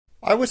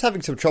I was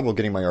having some trouble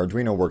getting my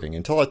Arduino working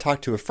until I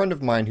talked to a friend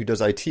of mine who does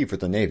IT for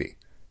the Navy.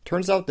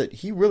 Turns out that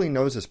he really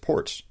knows his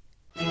ports.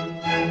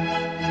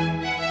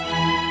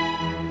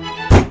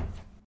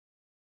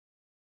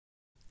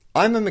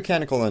 I'm a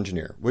mechanical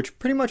engineer, which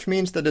pretty much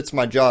means that it's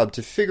my job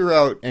to figure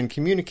out and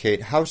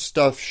communicate how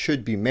stuff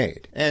should be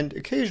made, and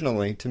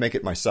occasionally to make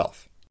it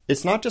myself.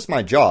 It's not just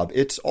my job,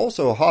 it's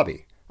also a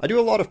hobby. I do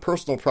a lot of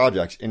personal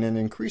projects in an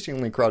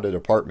increasingly crowded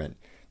apartment,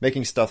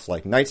 making stuff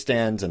like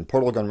nightstands and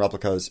portal gun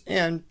replicas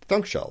and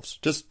thunk shelves,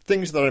 just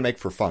things that I make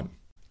for fun.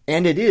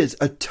 And it is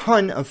a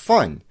ton of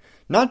fun.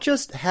 Not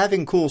just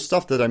having cool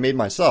stuff that I made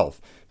myself,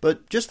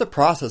 but just the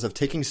process of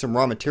taking some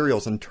raw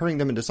materials and turning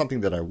them into something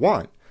that I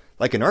want,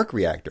 like an arc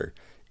reactor,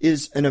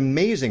 is an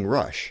amazing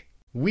rush.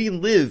 We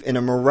live in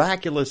a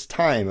miraculous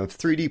time of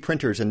 3D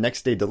printers and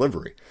next-day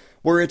delivery,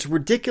 where it's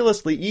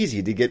ridiculously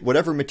easy to get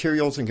whatever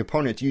materials and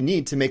components you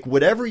need to make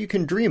whatever you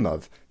can dream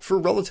of for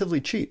relatively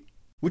cheap.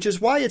 Which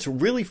is why it's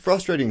really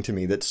frustrating to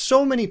me that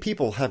so many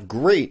people have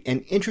great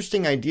and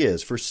interesting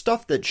ideas for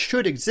stuff that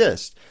should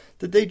exist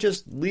that they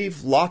just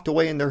leave locked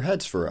away in their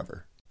heads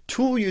forever.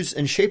 Tool use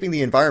and shaping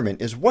the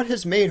environment is what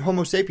has made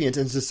Homo sapiens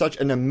into such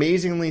an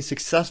amazingly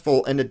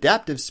successful and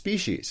adaptive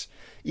species,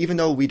 even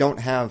though we don't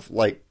have,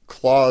 like,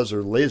 claws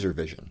or laser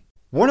vision.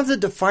 One of the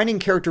defining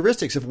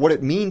characteristics of what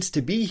it means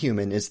to be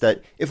human is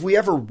that if we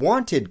ever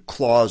wanted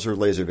claws or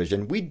laser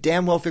vision, we'd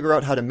damn well figure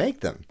out how to make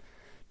them.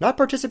 Not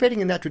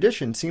participating in that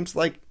tradition seems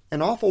like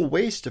an awful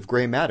waste of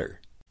gray matter.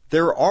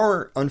 There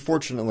are,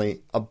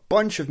 unfortunately, a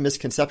bunch of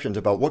misconceptions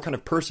about what kind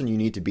of person you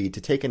need to be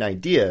to take an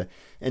idea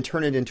and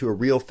turn it into a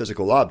real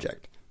physical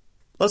object.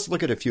 Let's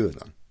look at a few of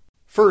them.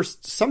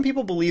 First, some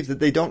people believe that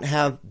they don't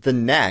have the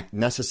knack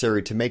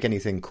necessary to make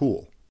anything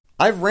cool.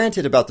 I've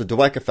ranted about the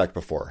Dweck effect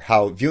before,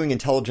 how viewing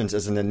intelligence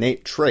as an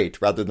innate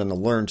trait rather than a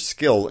learned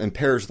skill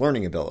impairs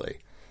learning ability.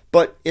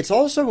 But it's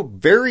also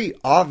very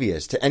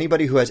obvious to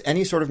anybody who has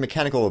any sort of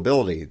mechanical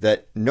ability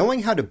that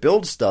knowing how to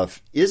build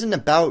stuff isn't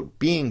about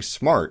being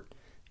smart.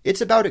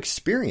 It's about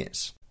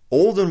experience.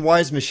 Old and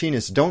wise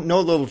machinists don't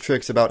know little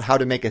tricks about how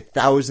to make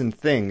 1,000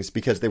 things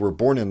because they were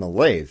born in the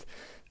lathe.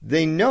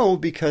 They know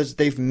because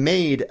they've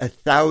made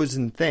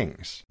 1,000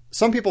 things.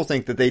 Some people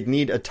think that they'd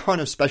need a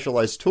ton of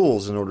specialized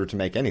tools in order to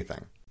make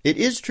anything. It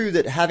is true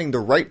that having the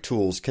right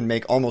tools can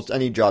make almost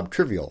any job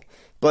trivial,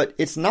 but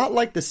it's not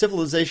like the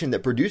civilization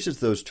that produces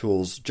those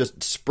tools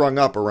just sprung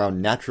up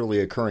around naturally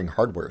occurring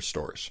hardware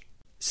stores.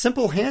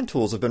 Simple hand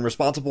tools have been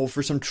responsible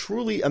for some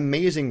truly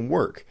amazing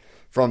work,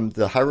 from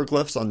the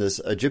hieroglyphs on this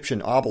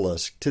Egyptian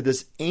obelisk to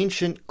this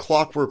ancient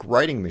clockwork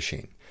writing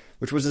machine,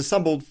 which was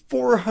assembled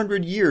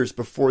 400 years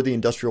before the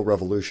Industrial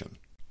Revolution.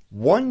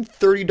 One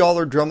 $30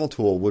 Dremel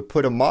tool would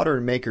put a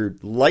modern maker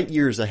light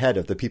years ahead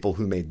of the people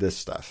who made this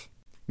stuff.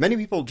 Many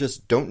people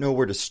just don't know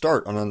where to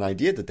start on an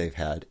idea that they've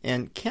had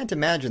and can't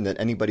imagine that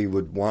anybody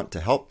would want to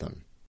help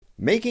them.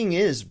 Making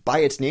is, by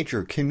its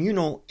nature,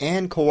 communal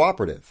and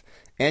cooperative,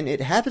 and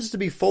it happens to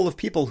be full of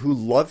people who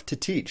love to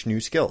teach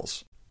new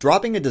skills.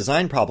 Dropping a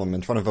design problem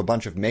in front of a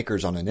bunch of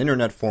makers on an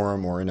internet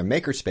forum or in a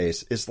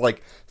makerspace is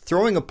like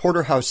throwing a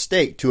porterhouse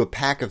steak to a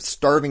pack of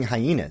starving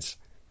hyenas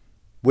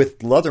with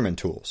Leatherman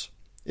tools.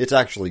 It's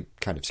actually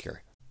kind of scary.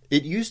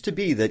 It used to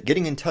be that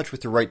getting in touch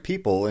with the right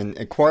people and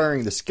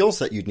acquiring the skill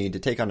set you'd need to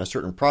take on a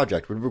certain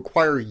project would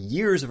require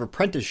years of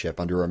apprenticeship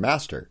under a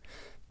master.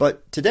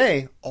 But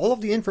today, all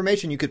of the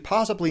information you could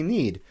possibly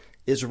need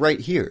is right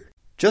here.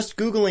 Just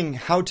Googling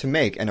how to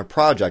make in a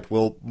project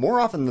will more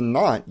often than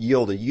not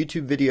yield a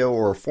YouTube video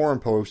or a forum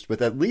post with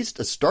at least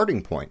a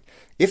starting point,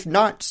 if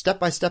not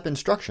step-by-step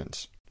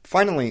instructions.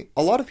 Finally,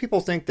 a lot of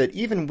people think that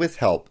even with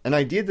help, an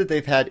idea that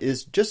they've had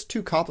is just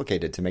too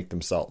complicated to make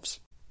themselves.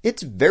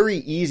 It's very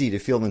easy to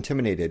feel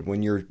intimidated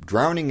when you're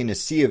drowning in a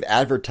sea of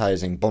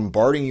advertising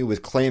bombarding you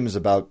with claims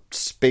about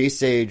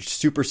space-age,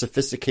 super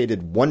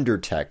sophisticated wonder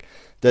tech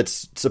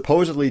that's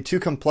supposedly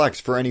too complex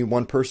for any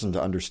one person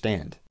to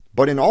understand.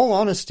 But in all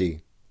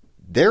honesty,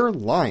 they're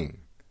lying.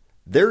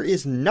 There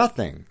is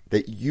nothing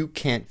that you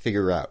can't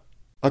figure out.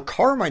 A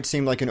car might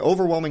seem like an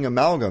overwhelming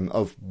amalgam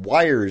of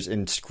wires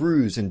and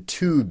screws and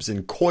tubes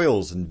and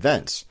coils and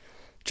vents.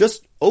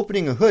 Just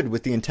opening a hood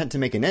with the intent to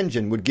make an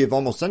engine would give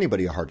almost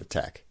anybody a heart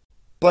attack.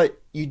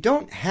 But you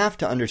don't have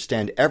to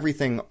understand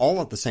everything all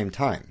at the same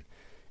time.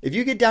 If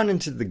you get down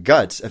into the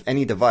guts of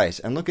any device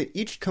and look at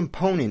each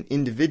component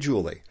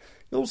individually,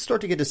 you'll start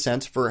to get a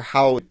sense for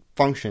how it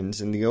functions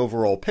in the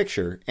overall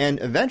picture,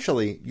 and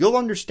eventually you'll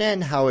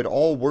understand how it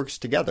all works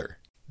together.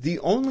 The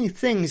only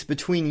things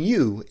between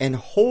you and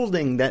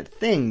holding that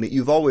thing that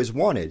you've always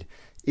wanted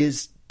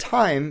is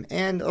time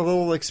and a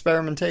little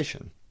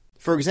experimentation.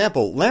 For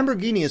example,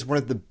 Lamborghini is one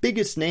of the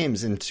biggest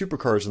names in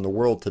supercars in the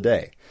world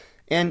today,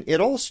 and it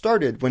all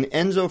started when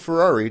Enzo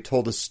Ferrari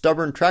told a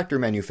stubborn tractor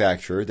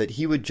manufacturer that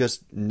he would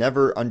just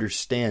never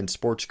understand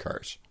sports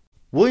cars.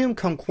 William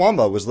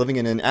Kamkwamba was living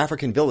in an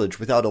African village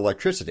without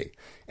electricity,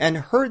 and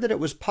heard that it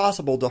was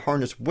possible to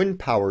harness wind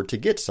power to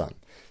get some.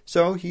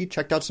 So he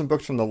checked out some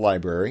books from the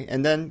library,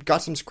 and then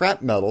got some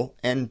scrap metal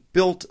and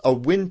built a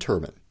wind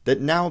turbine that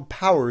now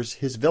powers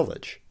his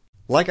village.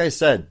 Like I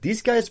said,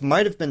 these guys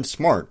might have been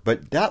smart,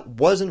 but that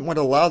wasn't what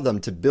allowed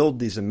them to build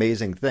these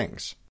amazing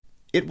things.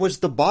 It was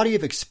the body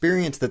of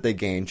experience that they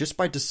gained just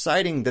by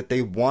deciding that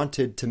they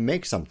wanted to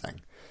make something,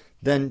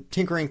 then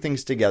tinkering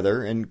things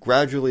together and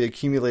gradually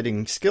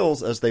accumulating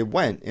skills as they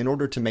went in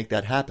order to make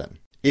that happen.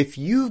 If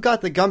you've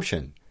got the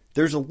gumption,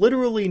 there's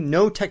literally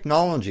no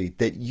technology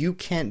that you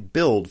can't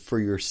build for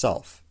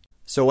yourself.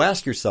 So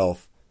ask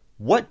yourself,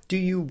 what do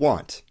you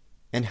want,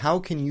 and how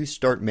can you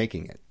start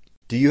making it?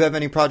 Do you have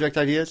any project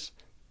ideas?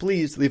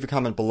 Please leave a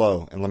comment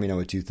below and let me know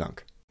what you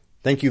think.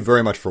 Thank you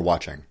very much for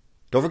watching.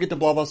 Don't forget to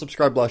blah blah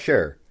subscribe blah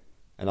share,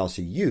 and I'll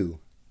see you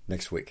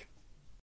next week.